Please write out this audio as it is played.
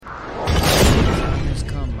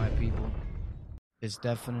It's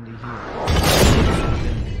definitely here.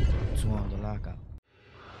 To On The Lockout.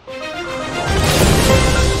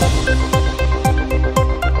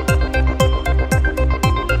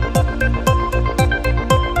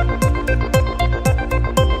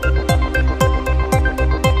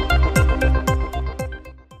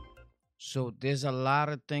 So there's a lot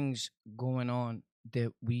of things going on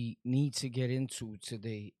that we need to get into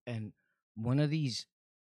today. And one of these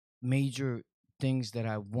major things that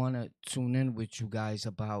I want to tune in with you guys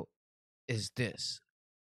about is this.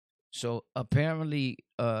 So apparently,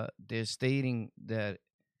 they're stating that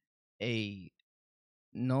a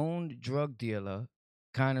known drug dealer,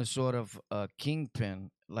 kind of sort of a kingpin,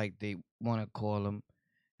 like they want to call him,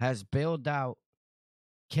 has bailed out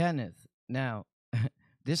Kenneth. Now,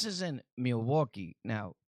 this is in Milwaukee.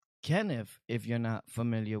 Now, Kenneth, if you're not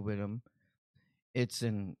familiar with him, it's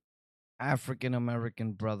an African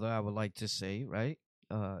American brother, I would like to say, right?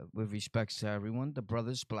 With respects to everyone, the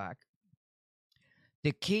brother's black.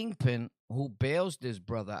 The kingpin who bails this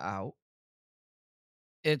brother out,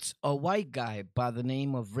 it's a white guy by the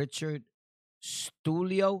name of Richard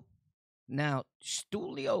Stulio. Now,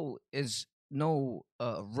 Stulio is no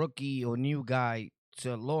rookie or new guy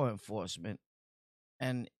to law enforcement.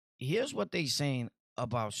 And here's what they saying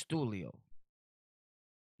about Stulio.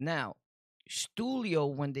 Now,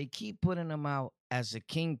 Stulio, when they keep putting him out as a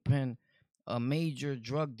kingpin, a major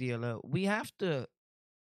drug dealer, we have to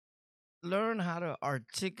learn how to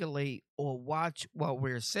articulate or watch what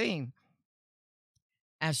we're saying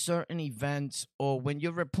at certain events or when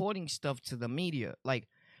you're reporting stuff to the media, like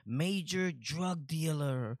major drug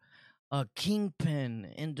dealer, a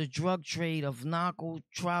kingpin in the drug trade of narco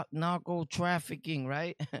trafficking,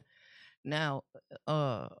 right? Now,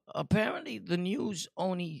 apparently the news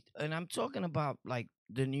only, and I'm talking about like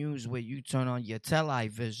the news where you turn on your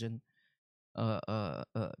television and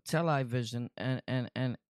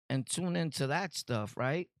tune into that stuff,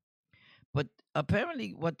 right? But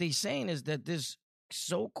apparently, what they're saying is that this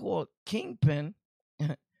so-called kingpin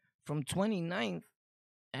from 29th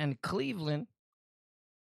and Cleveland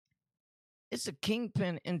is a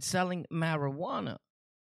kingpin in selling marijuana.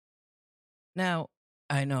 Now,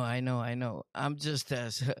 I know. I'm just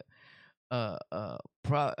as how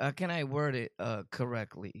can I word it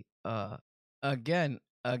correctly? Again,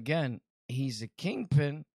 he's a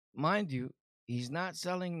kingpin, mind you. He's not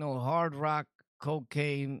selling no hard rock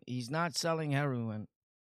cocaine. He's not selling heroin.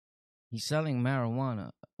 He's selling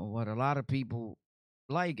marijuana, what a lot of people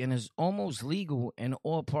like, and is almost legal in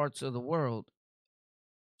all parts of the world.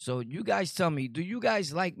 So you guys tell me, do you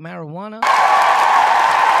guys like marijuana?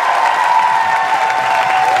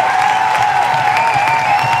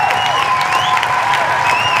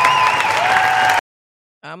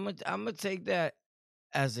 I'm gonna take that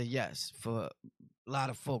as a yes for a lot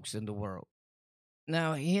of folks in the world.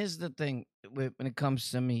 Now, here's the thing when it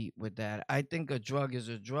comes to me with that. I think a drug is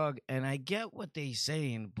a drug, and I get what they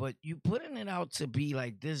saying, but you putting it out to be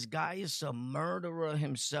like this guy is a murderer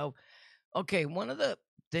himself. Okay, one of the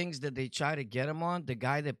things that they try to get him on, the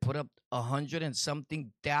guy that put up 100 and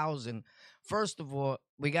something thousand. First of all,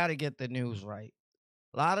 we got to get the news right.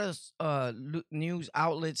 A lot of news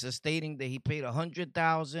outlets are stating that he paid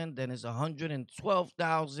 100,000, then it's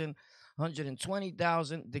 112,000,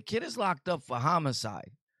 120,000. The kid is locked up for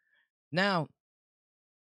homicide. Now,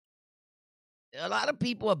 a lot of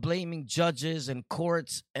people are blaming judges and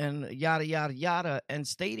courts and yada yada yada, and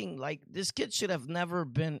stating like this kid should have never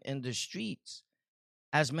been in the streets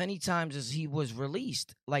as many times as he was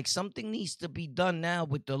released. Like something needs to be done now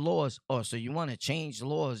with the laws. Oh, so you want to change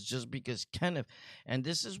laws just because Kenneth? And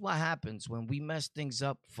this is what happens when we mess things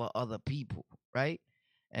up for other people, right?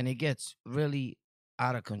 And it gets really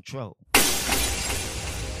out of control.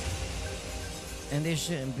 And there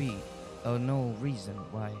shouldn't be no reason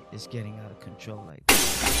why it's getting out of control like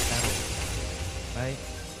that at all, right?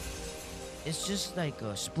 It's just like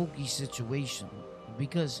a spooky situation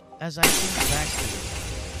because as I think back to it,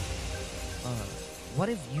 what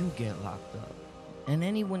if you get locked up? And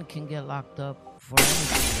anyone can get locked up for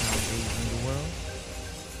anything nowadays in the world.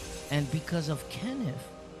 And because of Kenneth,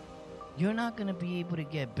 you're not going to be able to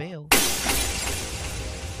get bail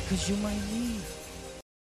because you might leave.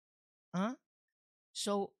 Huh?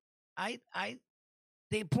 So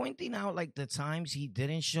they're pointing out like the times he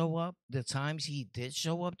didn't show up, the times he did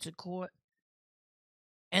show up to court.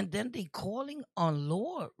 And then they calling on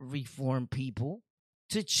law reform people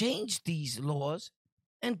to change these laws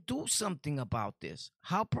and do something about this.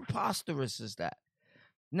 How preposterous is that?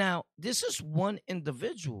 Now, this is one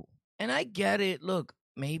individual. And I get it. Look,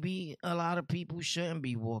 maybe a lot of people shouldn't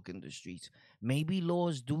be walking the streets. Maybe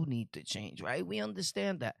laws do need to change, right? We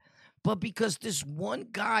understand that. But because this one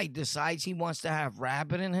guy decides he wants to have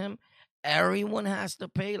rabbit in him, everyone has to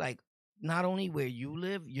pay. Like, not only where you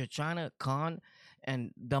live, you're trying to con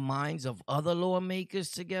and the minds of other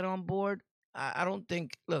lawmakers to get on board. I don't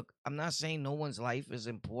think, look, I'm not saying no one's life is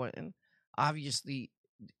important. Obviously,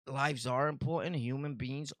 lives are important, human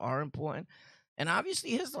beings are important. And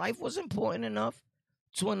obviously, his life was important enough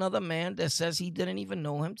to another man that says he didn't even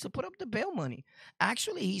know him to put up the bail money.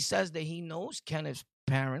 Actually, he says that he knows Kenneth's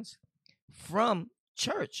parents from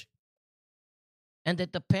church and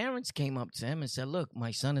that the parents came up to him and said, "Look,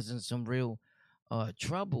 my son is in some real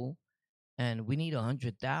trouble and we need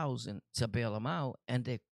 100,000 to bail him out." And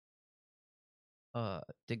the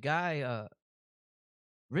guy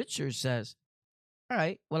Richard says, "All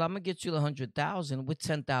right, well, I'm gonna get you the 100,000 with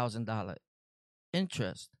 $10,000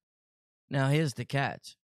 interest." Now here's the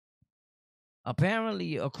catch.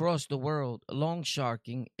 Apparently, across the world, loan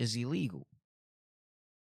sharking is illegal.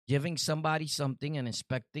 Giving somebody something and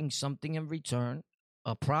expecting something in return,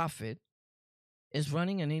 a profit, is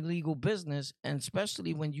running an illegal business. And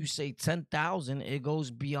especially when you say 10,000, it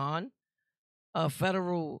goes beyond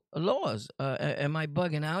federal laws. Am I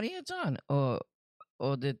bugging out here, John?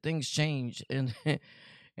 Or did things change in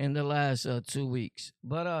in the last 2 weeks?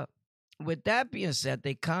 But with that being said,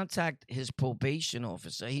 they contact his probation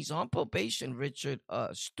officer. He's on probation, Richard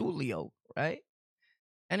Stulio, right?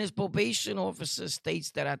 And his probation officer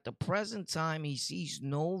states that at the present time, he sees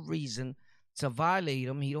no reason to violate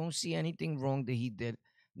him. He don't see anything wrong that he did.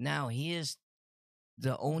 Now, here's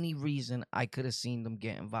the only reason I could have seen them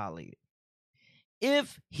getting violated.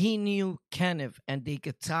 If he knew Kenneth and they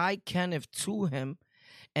could tie Kenneth to him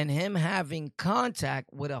and him having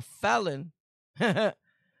contact with a felon,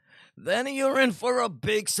 then you're in for a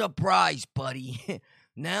big surprise, buddy.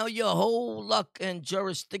 Now your whole luck and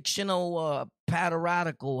jurisdictional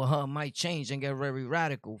panoratical might change and get very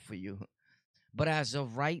radical for you. But as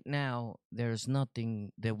of right now, there's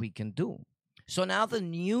nothing that we can do. So now the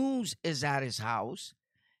news is at his house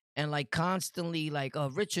and like constantly like,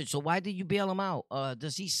 Richard, so why did you bail him out?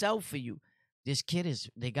 Does he sell for you? This kid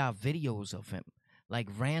they got videos of him like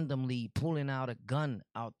randomly pulling out a gun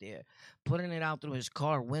out there, putting it out through his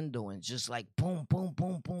car window and just like boom, boom,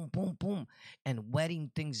 boom, boom, boom, boom, and wetting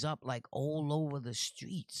things up like all over the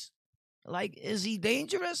streets. Like, is he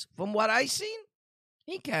dangerous? From what I seen,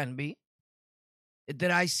 he can be.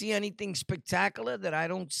 Did I see anything spectacular that I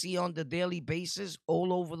don't see on the daily basis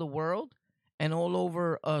all over the world and all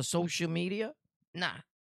over social media? Nah.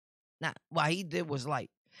 What he did was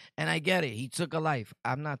light. And I get it. He took a life.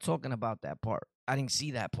 I'm not talking about that part. I didn't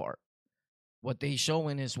see that part. What they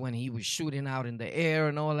showing is when he was shooting out in the air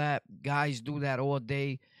and all that. Guys do that all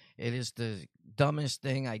day. It is the dumbest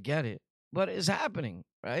thing. I get it. But it's happening,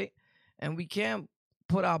 right? And we can't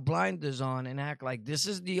put our blinders on and act like this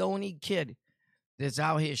is the only kid that's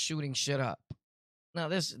out here shooting shit up. Now,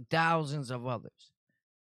 there's thousands of others.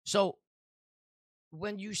 So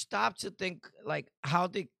when you stop to think, like, how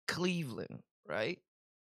did Cleveland, right?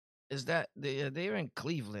 Is that they're in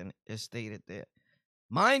Cleveland, is stated there.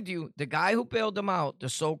 Mind you, the guy who bailed them out, the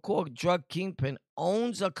so-called drug kingpin,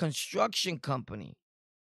 owns a construction company.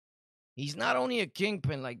 He's not only a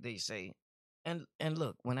kingpin, like they say. And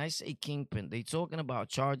look, when I say kingpin, they talking about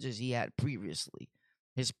charges he had previously,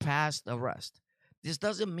 his past arrest. This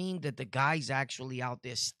doesn't mean that the guy's actually out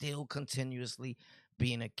there still continuously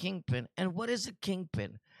being a kingpin. And what is a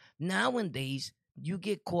kingpin? Nowadays, you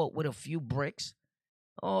get caught with a few bricks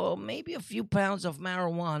or maybe a few pounds of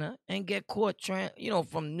marijuana and get caught,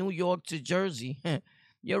 from New York to Jersey.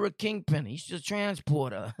 You're a kingpin. He's a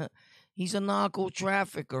transporter. He's a narco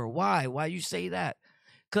trafficker. Why? Why you say that?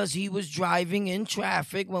 Because he was driving in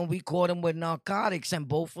traffic when we caught him with narcotics, and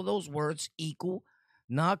both of those words equal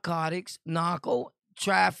narcotics, narco,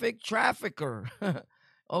 traffic, trafficker.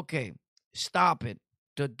 Okay, stop it.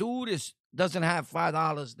 The dude doesn't have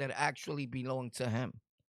 $5 that actually belong to him.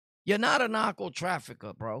 You're not a narco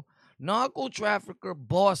trafficker, bro. Narco trafficker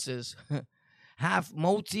bosses have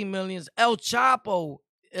multi-millions. El Chapo,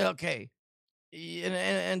 okay.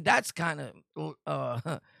 And that's kind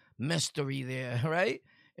of mystery there, right?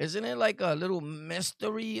 Isn't it like a little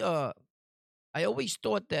mystery? I always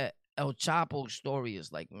thought that El Chapo's story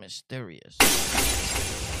is like mysterious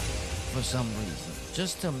for some reason,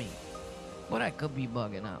 just to me. But I could be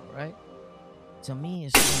bugging out, right? To me,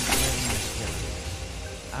 it seems very mysterious.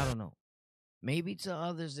 I don't know. Maybe to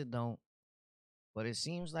others it don't. But it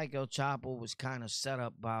seems like El Chapo was kind of set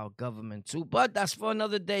up by our government too. But that's for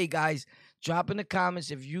another day, guys. Drop in the comments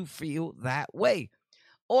if you feel that way.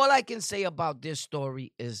 All I can say about this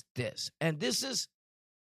story is this. And this is,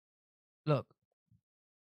 look,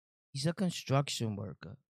 he's a construction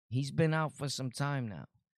worker. He's been out for some time now.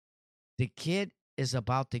 The kid is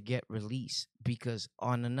about to get released because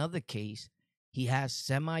on another case, he has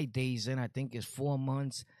semi days in, I think it's 4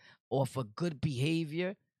 months, or for good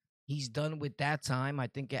behavior. He's done with that time. I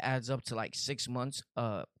think it adds up to like 6 months.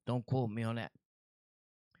 Don't quote me on that.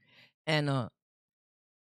 And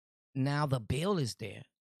now the bail is there.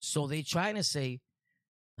 So they trying to say,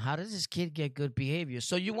 how does this kid get good behavior?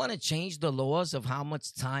 So you want to change the laws of how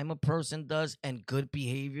much time a person does and good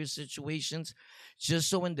behavior situations, just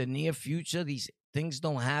so in the near future these things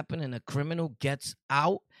don't happen and a criminal gets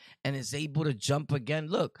out and is able to jump again.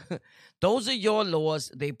 Look, those are your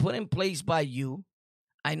laws. They put in place by you.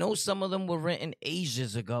 I know some of them were written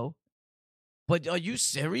ages ago, but are you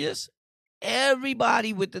serious?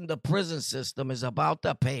 Everybody within the prison system is about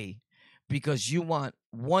to pay because you want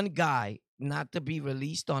one guy not to be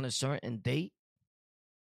released on a certain date.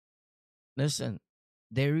 Listen,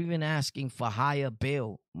 they're even asking for higher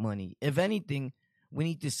bail money. If anything, we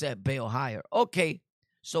need to set bail higher. Okay,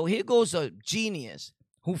 so here goes a genius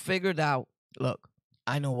who figured out, look,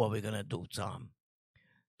 I know what we're going to do, Tom.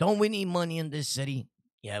 Don't we need money in this city?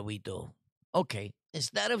 Yeah, we do. Okay,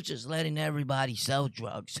 instead of just letting everybody sell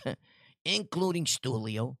drugs, including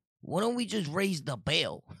Stulio, why don't we just raise the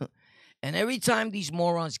bail? And every time these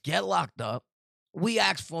morons get locked up, we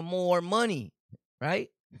ask for more money,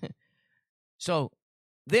 right? So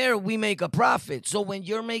there we make a profit. So when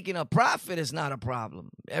you're making a profit, it's not a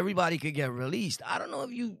problem. Everybody could get released. I don't know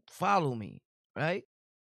if you follow me, right?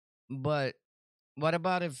 But what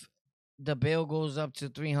about if the bail goes up to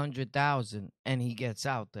 300,000 and he gets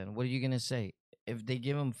out? Then what are you gonna say? If they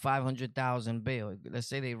give him 500,000 bail, let's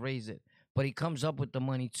say they raise it, but he comes up with the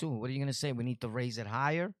money too. What are you gonna say? We need to raise it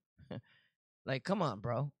higher? Like, come on,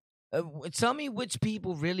 bro. Tell me which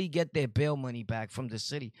people really get their bail money back from the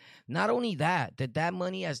city. Not only that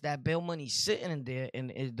money, as that bail money sitting in there,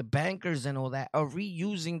 and the bankers and all that are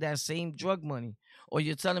reusing that same drug money. Or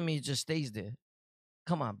you're telling me it just stays there?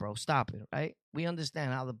 Come on, bro. Stop it, right? We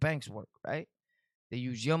understand how the banks work, right? They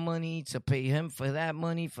use your money to pay him for that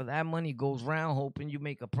money. For that money goes round, hoping you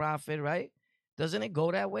make a profit, right? Doesn't it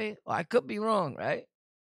go that way? I could be wrong, right?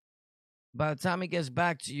 By the time it gets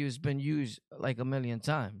back to you, it's been used like a million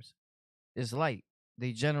times. It's light.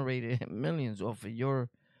 They generated millions off of your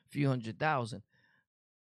few 100,000.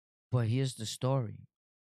 But here's the story.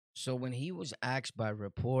 So when he was asked by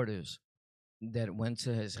reporters that went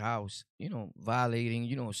to his house,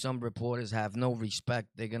 violating, some reporters have no respect.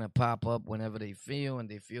 They're going to pop up whenever they feel, and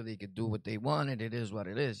they feel they could do what they want, and it is what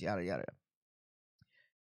it is, yada, yada.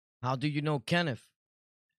 How do you know Kenneth?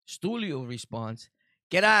 Stulio responds,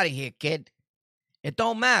 "Get out of here, kid. It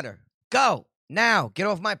don't matter. Go. Now. Get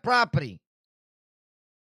off my property."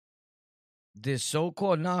 This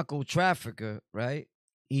so-called narco trafficker, right?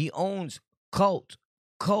 He owns Cult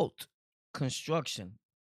Construction.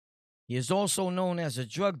 He is also known as a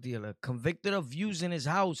drug dealer, convicted of using his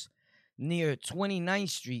house near 29th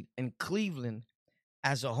Street in Cleveland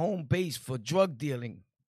as a home base for drug dealing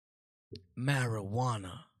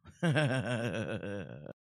marijuana.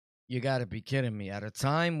 You gotta be kidding me. At a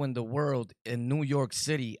time when the world in New York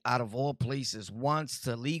City, out of all places, wants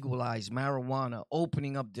to legalize marijuana,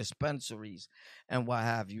 opening up dispensaries and what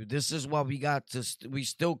have you, this is what we got to, we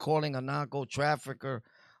still calling a narco trafficker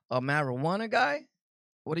a marijuana guy?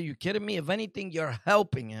 What are you kidding me? If anything, you're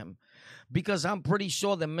helping him. Because I'm pretty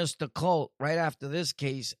sure that Mr. Colt, right after this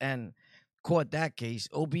case and caught that case,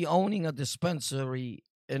 will be owning a dispensary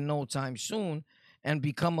in no time soon and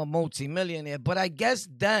become a multimillionaire. But I guess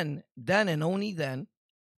then and only then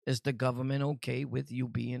is the government okay with you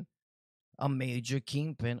being a major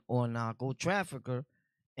kingpin or narco trafficker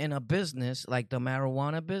in a business like the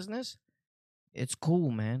marijuana business. It's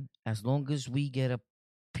cool, man. As long as we get a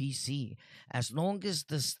PC, as long as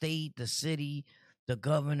the state, the city, the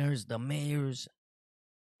governors, the mayors,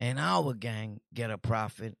 and our gang get a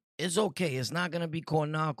profit, it's okay. It's not going to be called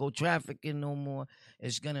narco trafficking no more.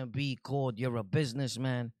 It's going to be called you're a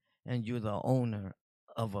businessman and you're the owner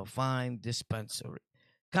of a fine dispensary.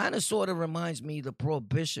 Kind of sort of reminds me of the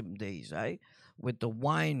Prohibition days, right? With the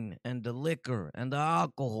wine and the liquor and the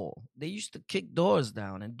alcohol. They used to kick doors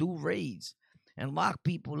down and do raids and lock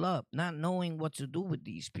people up, not knowing what to do with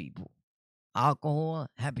these people. Alcohol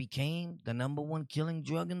had became the number one killing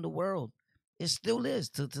drug in the world. It still is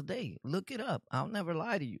till today. Look it up. I'll never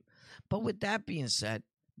lie to you. But with that being said,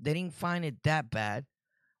 they didn't find it that bad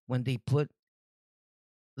when they put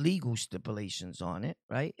legal stipulations on it,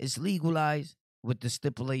 right? It's legalized with the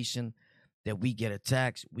stipulation that we get a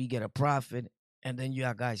tax, we get a profit, and then you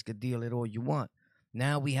guys could deal it all you want.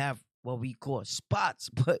 Now we have what we call spots,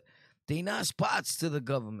 but they not spots to the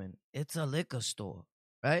government. It's a liquor store.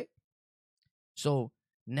 right? So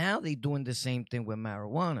now they doing the same thing with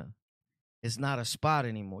marijuana. It's not a spot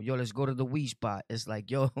anymore. Yo, let's go to the weed spot. It's like,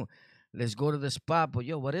 yo, let's go to the spot. But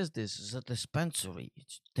yo, what is this? It's a dispensary.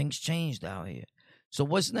 Things changed out here. So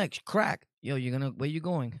what's next? Crack. Yo, where you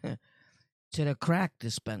going? To the crack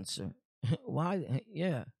dispenser. Why?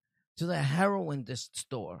 Yeah. To the heroin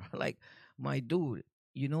store. Like, my dude,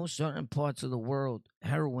 certain parts of the world,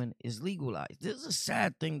 heroin is legalized. This is a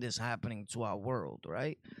sad thing that's happening to our world,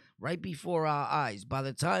 right? Right before our eyes. By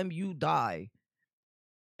the time you die,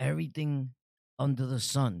 everything under the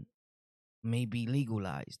sun may be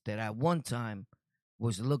legalized that at one time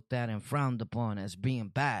was looked at and frowned upon as being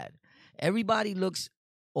bad. Everybody looked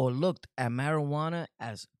at marijuana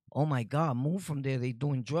as, oh my God, move from there, they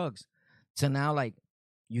doing drugs. To now, like,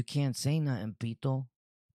 you can't say nothing, Pito.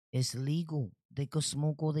 It's legal. They could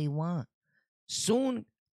smoke all they want. Soon,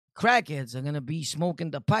 crackheads are going to be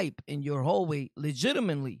smoking the pipe in your hallway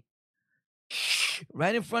legitimately.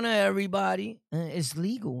 Right in front of everybody. It's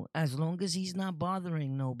legal as long as he's not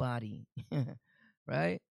bothering nobody.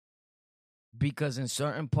 Right? Because in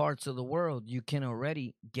certain parts of the world, you can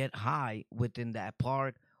already get high within that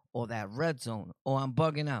park or that red zone. Or I'm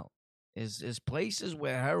bugging out. It's places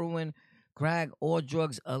where heroin, crack, or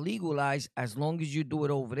drugs are legalized as long as you do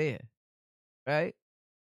it over there. Right?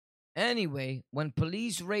 Anyway, when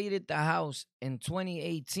police raided the house in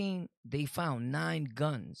 2018, they found 9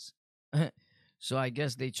 guns. So I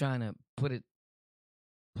guess they trying to put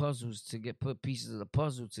pieces of the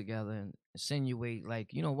puzzle together and insinuate,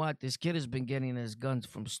 like, you know what? This kid has been getting his guns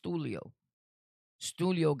from Stulio.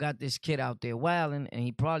 Stulio got this kid out there wilding, and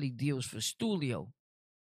he probably deals for Stulio,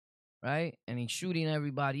 right? And he's shooting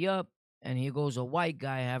everybody up, and here goes a white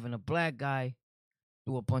guy having a black guy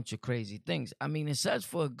do a bunch of crazy things. I mean, it says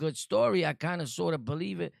for a good story. I kind of sort of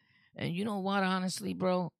believe it. And you know what? Honestly,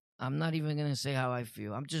 bro, I'm not even going to say how I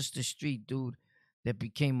feel. I'm just a street dude that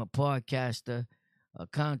became a podcaster, a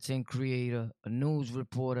content creator, a news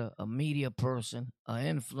reporter, a media person,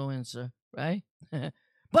 an influencer, right?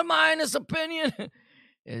 But my honest opinion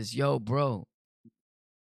is, yo, bro,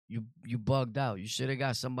 you bugged out. You should have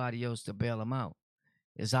got somebody else to bail him out.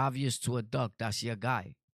 It's obvious to a duck that's your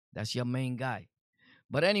guy. That's your main guy.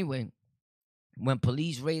 But anyway, when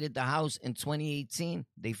police raided the house in 2018,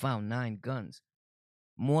 they found 9 guns,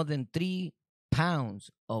 more than 3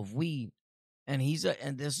 pounds of weed. And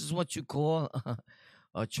and this is what you call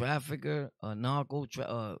a trafficker, a narco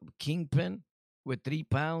kingpin with 3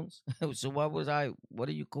 pounds. So what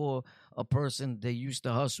do you call a person that used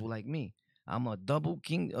to hustle like me? I'm a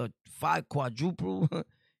quadruple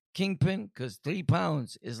kingpin, because 3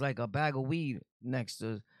 pounds is like a bag of weed next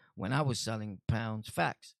to when I was selling pounds.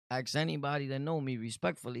 Facts. Ask anybody that know me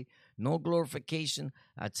respectfully. No glorification.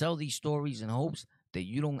 I tell these stories in hopes that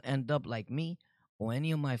you don't end up like me or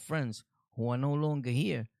any of my friends who are no longer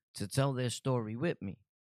here to tell their story with me.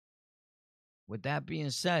 With that being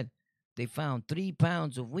said, they found 3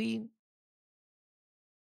 pounds of weed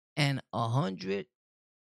and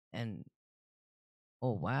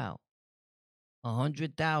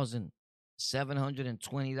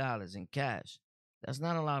 $100,720 in cash. That's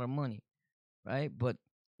not a lot of money, right? But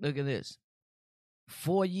look at this.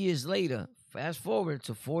 4 years later, fast forward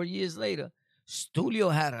to 4 years later,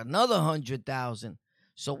 Stulio had another 100,000.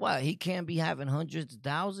 So what? He can't be having hundreds of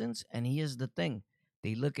thousands. And here's the thing: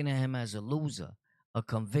 they looking at him as a loser, a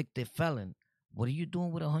convicted felon. What are you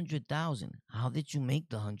doing with 100,000? How did you make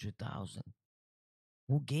the 100,000?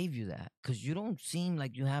 Who gave you that? Because you don't seem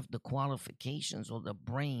like you have the qualifications or the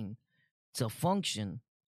brain to function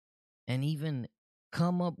and even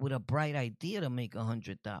come up with a bright idea to make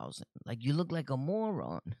 100,000. Like, you look like a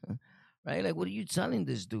moron, right? Like, what are you telling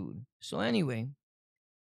this dude? So anyway,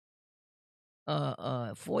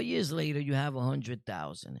 4 years later, you have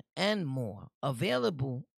 100,000 and more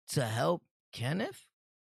available to help Kenneth.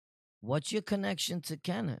 What's your connection to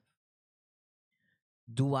Kenneth?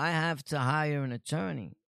 Do I have to hire an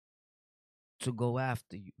attorney to go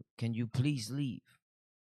after you? Can you please leave?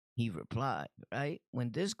 He replied, right?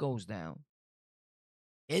 When this goes down,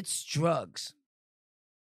 it's drugs.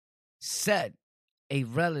 Said a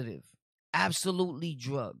relative, absolutely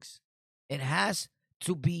drugs. It has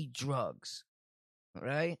to be drugs,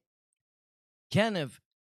 right? Kenneth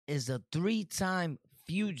is a 3-time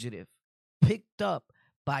fugitive picked up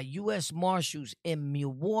by U.S. Marshals in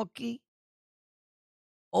Milwaukee,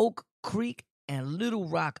 Oak Creek, and Little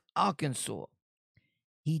Rock, Arkansas.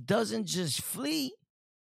 He doesn't just flee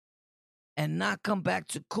and not come back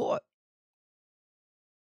to court.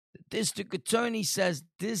 The district attorney says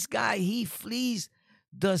this guy, he flees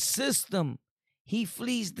the system. He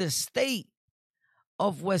flees the state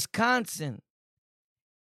of Wisconsin.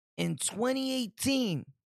 In 2018,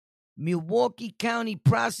 Milwaukee County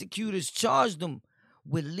prosecutors charged him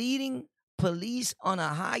with leading police on a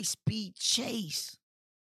high-speed chase,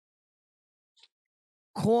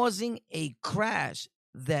 causing a crash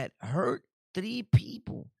that hurt 3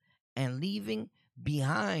 people and leaving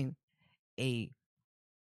behind a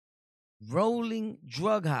rolling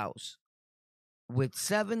drug house with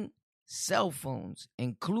 7 cell phones,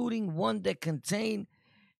 including one that contained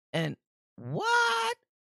an what?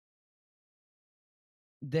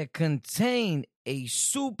 That contained a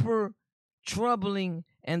super troubling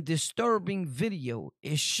and disturbing video.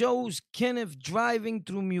 It shows Kenneth driving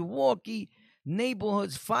through Milwaukee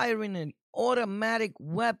neighborhoods firing an automatic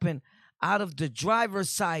weapon out of the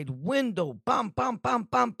driver's side window. Bam, bam, bam,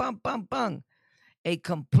 bam, bam, bam, bam. A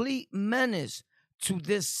complete menace to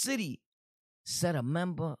this city, said a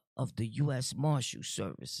member of the U.S. Marshal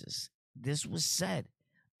Services. This was said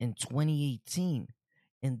in 2018.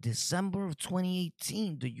 In December of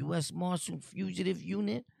 2018, the U.S. Marshal Fugitive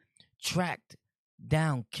Unit tracked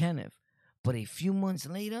down Kenneth. But a few months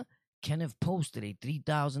later, Kenneth posted a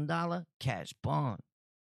 $3,000 cash bond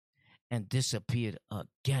and disappeared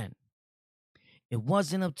again. It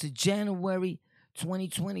wasn't up to January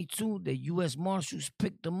 2022 that U.S. Marshals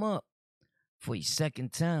picked him up for a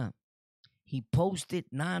second time. He posted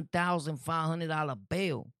 $9,500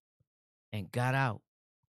 bail and got out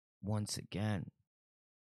once again.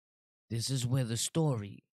 This is where the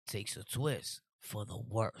story takes a twist for the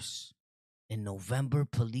worse. In November,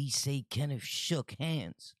 police say Kenneth shook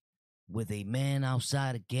hands with a man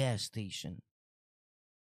outside a gas station,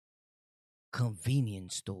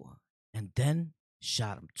 convenience store, and then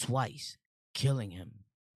shot him twice, killing him.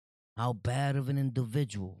 How bad of an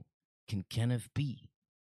individual can Kenneth be,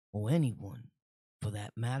 or anyone for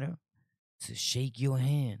that matter, to shake your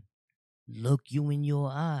hand, look you in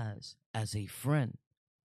your eyes as a friend,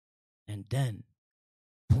 and then,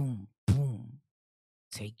 boom, boom,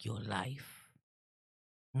 take your life?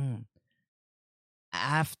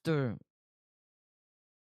 After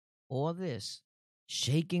all this,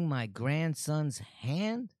 shaking my grandson's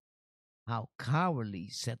hand? How cowardly,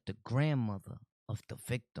 said the grandmother of the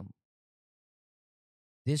victim.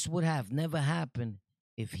 This would have never happened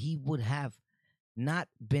if he would have not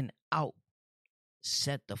been out,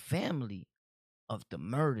 said the family of the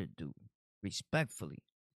murdered dude, respectfully.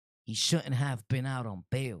 He shouldn't have been out on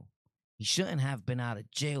bail. He shouldn't have been out of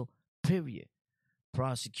jail, period.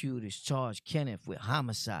 Prosecutors charged Kenneth with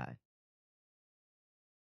homicide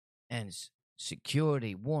and secured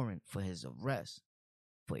a warrant for his arrest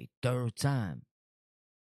for a 3rd time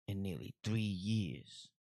in nearly 3 years.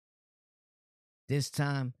 This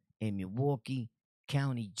time, a Milwaukee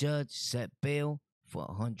County judge set bail for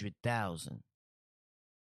 $100,000.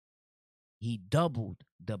 He doubled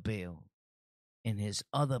the bail in his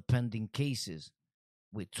other pending cases.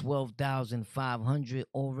 With $12,500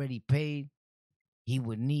 already paid, he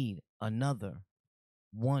would need another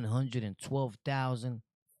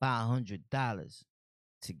 $112,500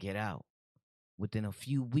 to get out. Within a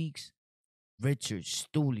few weeks, Richard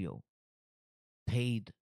Stulio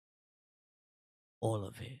paid all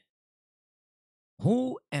of it.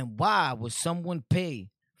 Who and why would someone pay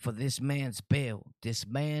for this man's bail? This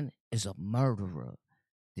man is a murderer.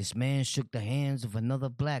 This man shook the hands of another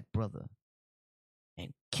black brother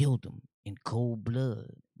and killed him in cold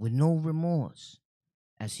blood with no remorse.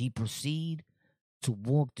 As he proceeded to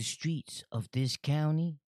walk the streets of this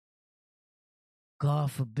county,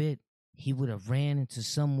 God forbid he would have ran into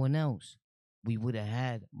someone else. We would have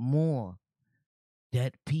had more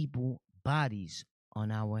dead people, bodies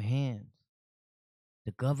on our hands.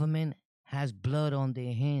 The government has blood on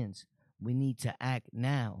their hands. We need to act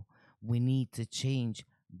now. We need to change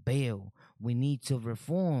bail. We need to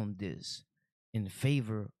reform this in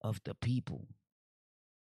favor of the people.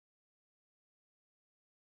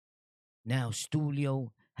 Now,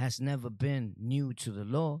 Stulio has never been new to the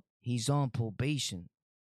law. He's on probation.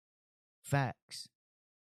 Facts.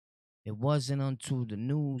 It wasn't until the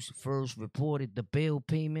news first reported the bail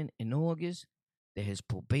payment in August that his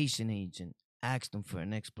probation agent asked him for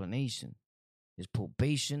an explanation. His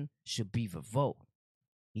probation should be revoked.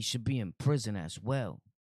 He should be in prison as well.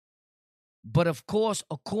 But of course,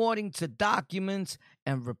 according to documents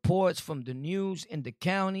and reports from the news in the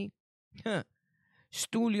county,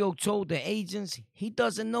 Stulio told the agents he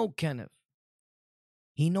doesn't know Kenneth.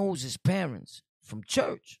 He knows his parents from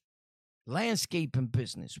church, landscaping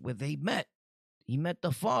business where they met. He met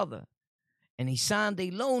the father, and he signed a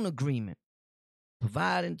loan agreement,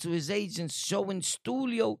 providing to his agents, showing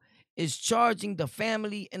Stulio is charging the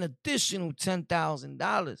family an additional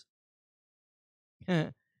 $10,000.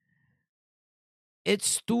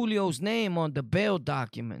 It's Tulio's name on the bail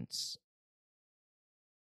documents.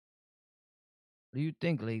 What do you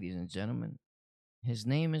think, ladies and gentlemen? His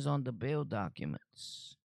name is on the bail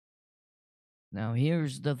documents. Now,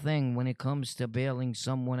 here's the thing when it comes to bailing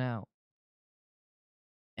someone out,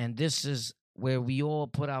 and this is where we all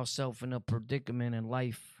put ourselves in a predicament in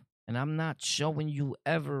life. And I'm not showing you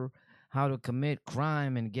ever how to commit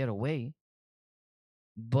crime and get away,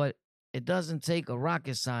 but it doesn't take a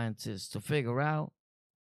rocket scientist to figure out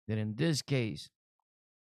that in this case,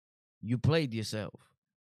 you played yourself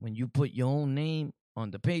when you put your own name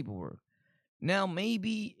on the paperwork. Now,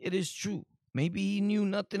 maybe it is true. Maybe he knew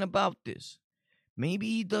nothing about this. Maybe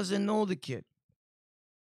he doesn't know the kid.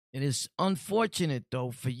 It is unfortunate,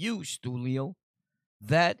 though, for you, Stulio,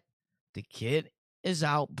 that the kid is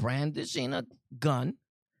out brandishing a gun,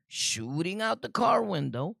 shooting out the car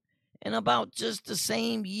window, in about just the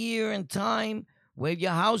same year and time where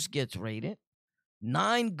your house gets raided,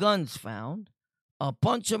 9 guns found, a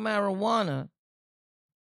bunch of marijuana,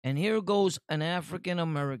 and here goes an African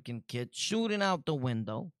American kid shooting out the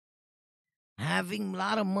window, having a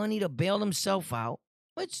lot of money to bail himself out,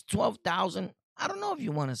 which 12,000, I don't know if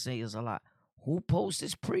you want to say is a lot. Who posts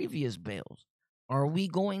his previous bails? Are we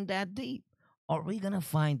going that deep? Are we going to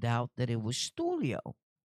find out that it was Stulio?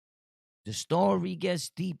 The story gets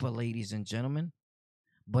deeper, ladies and gentlemen.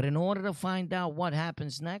 But in order to find out what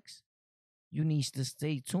happens next, you need to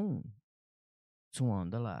stay tuned to On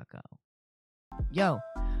the Lockout. Yo,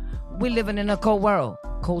 we living in a cold world,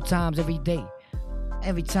 cold times every day.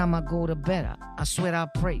 Every time I go to bed, I swear I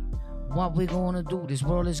pray. What we gonna do? This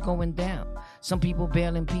world is going down. Some people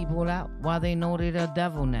bailing people out while they know they're the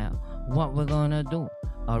devil now. What we gonna do?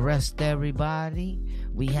 Arrest everybody?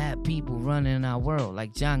 We had people running our world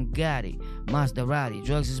like John Gotti, Maserati.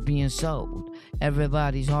 Drugs is being sold.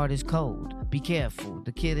 Everybody's heart is cold. Be careful,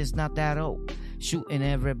 the kid is not that old. Shooting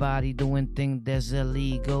everybody, doing things that's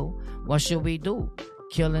illegal. What should we do?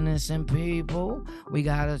 Killing innocent people. We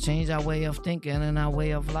gotta change our way of thinking and our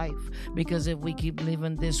way of life. Because if we keep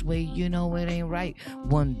living this way, you know it ain't right.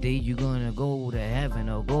 One day you're gonna go to heaven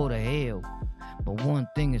or go to hell. But one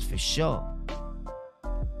thing is for sure,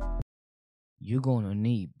 you're gonna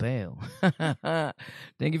need bail.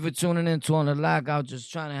 Thank you for tuning in to On the Lockout.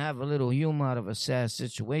 Just trying to have a little humor out of a sad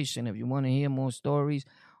situation. If you want to hear more stories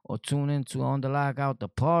or tune in to On the Lockout, the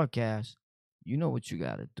podcast, you know what you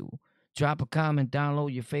gotta do. Drop a comment,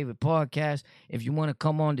 download your favorite podcast. If you want to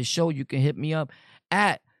come on the show, you can hit me up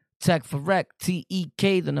at Tek4Rek,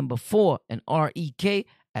 TEK, the number 4, and REK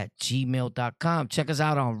at gmail.com. Check us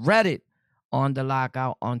out on Reddit, On the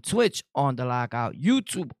Lockout, on Twitch, On the Lockout,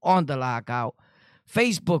 YouTube, On the Lockout,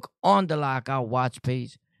 Facebook, On the Lockout watch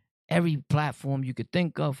page, every platform you could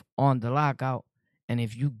think of, On the Lockout. And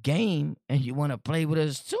if you game and you want to play with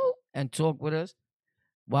us too and talk with us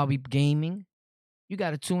while we gaming, you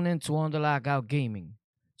got to tune in to On the Lockout Gaming.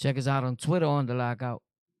 Check us out on Twitter, On the Lockout.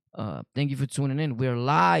 Thank you for tuning in. We're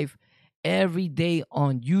live every day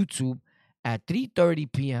on YouTube at 3:30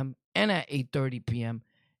 p.m. and at 8:30 p.m.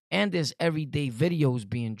 And there's everyday videos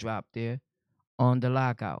being dropped there on the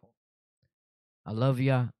Lockout. I love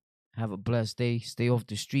y'all. Have a blessed day. Stay off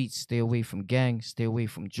the streets. Stay away from gangs. Stay away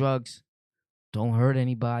from drugs. Don't hurt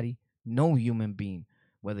anybody. No human being.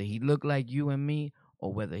 Whether he look like you and me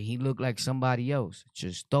or whether he look like somebody else.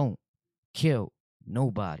 Just don't kill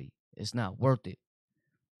nobody. It's not worth it.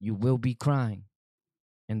 You will be crying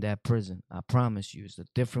in that prison. I promise you. It's a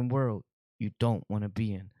different world you don't want to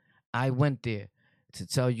be in. I went there to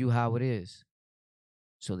tell you how it is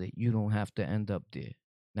so that you don't have to end up there.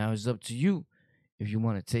 Now it's up to you if you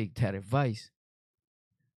want to take that advice.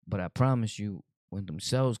 But I promise you, when them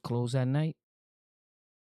cells close at night,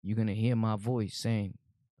 you're going to hear my voice saying,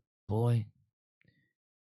 boy,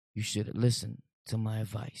 you should have listened to my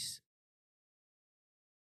advice.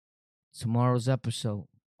 Tomorrow's episode,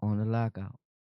 On the Lockout.